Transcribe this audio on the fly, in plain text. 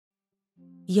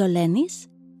Yoleni's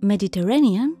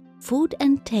Mediterranean Food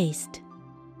and Taste.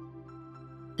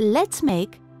 Let's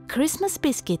make Christmas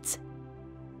biscuits.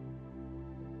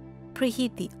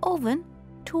 Preheat the oven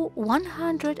to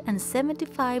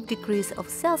 175 degrees of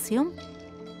Celsius.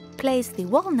 Place the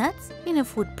walnuts in a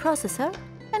food processor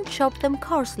and chop them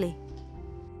coarsely.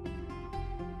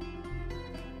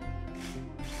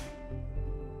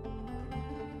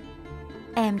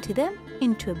 Empty them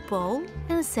into a bowl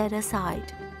and set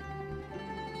aside.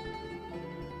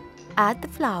 Add the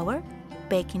flour,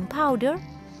 baking powder,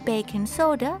 baking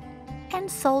soda,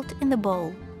 and salt in the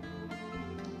bowl.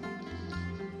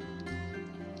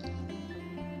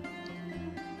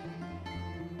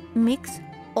 Mix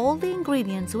all the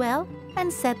ingredients well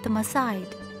and set them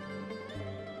aside.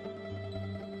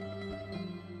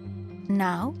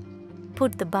 Now,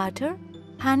 put the butter,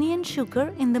 honey and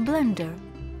sugar in the blender.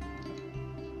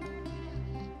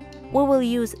 We will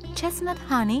use chestnut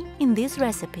honey in this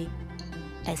recipe,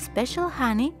 a special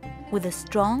honey with a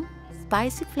strong,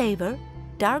 spicy flavor,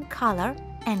 dark color,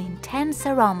 and intense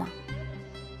aroma.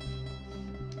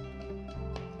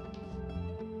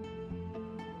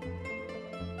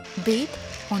 Beat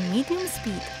on medium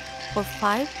speed for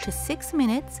 5 to 6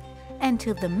 minutes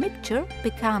until the mixture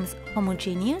becomes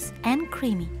homogeneous and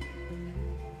creamy.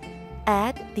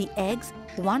 Add the eggs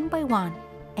one by one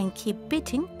and keep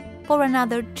beating for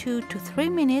another 2 to 3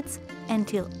 minutes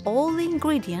until all the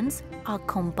ingredients are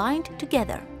combined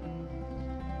together.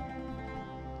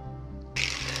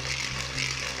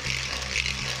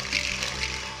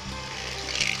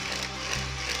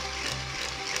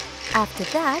 After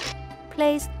that,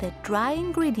 place the dry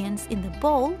ingredients in the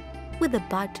bowl with the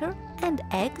butter and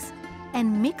eggs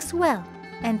and mix well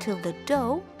until the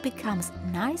dough becomes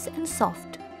nice and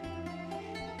soft.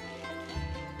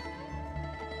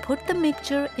 Put the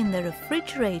mixture in the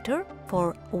refrigerator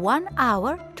for 1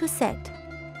 hour to set.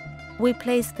 We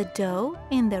place the dough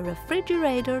in the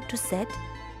refrigerator to set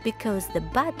because the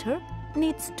batter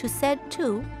needs to set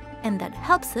too, and that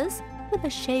helps us with the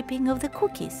shaping of the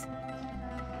cookies.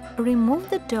 Remove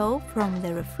the dough from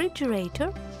the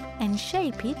refrigerator and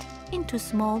shape it into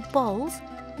small balls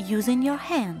using your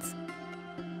hands.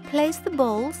 Place the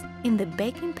balls in the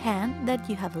baking pan that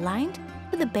you have lined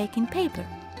with the baking paper.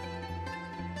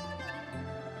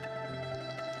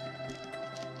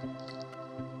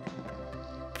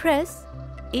 Press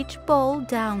each ball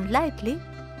down lightly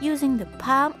using the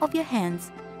palm of your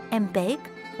hands and bake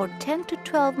for 10 to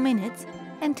 12 minutes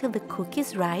until the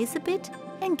cookies rise a bit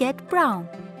and get brown.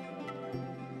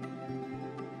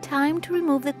 Time to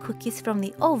remove the cookies from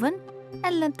the oven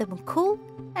and let them cool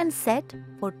and set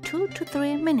for 2 to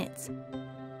 3 minutes.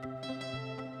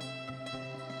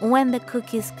 When the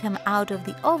cookies come out of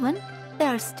the oven, they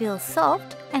are still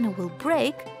soft and will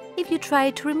break if you try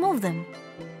to remove them.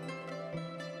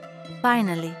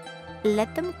 Finally,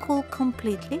 let them cool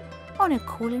completely on a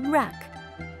cooling rack.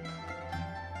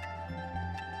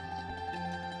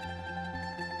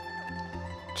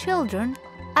 Children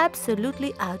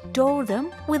absolutely adore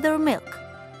them with their milk,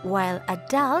 while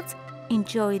adults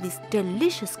enjoy these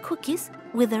delicious cookies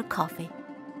with their coffee.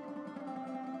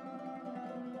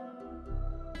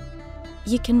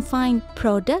 You can find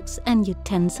products and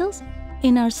utensils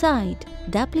in our site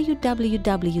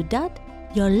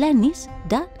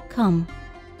www.yolenis.com.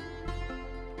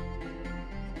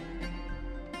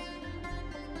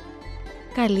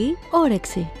 Καλή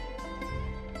όρεξη!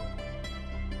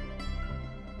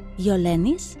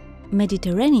 Yoleni's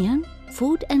Mediterranean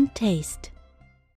Food and Taste.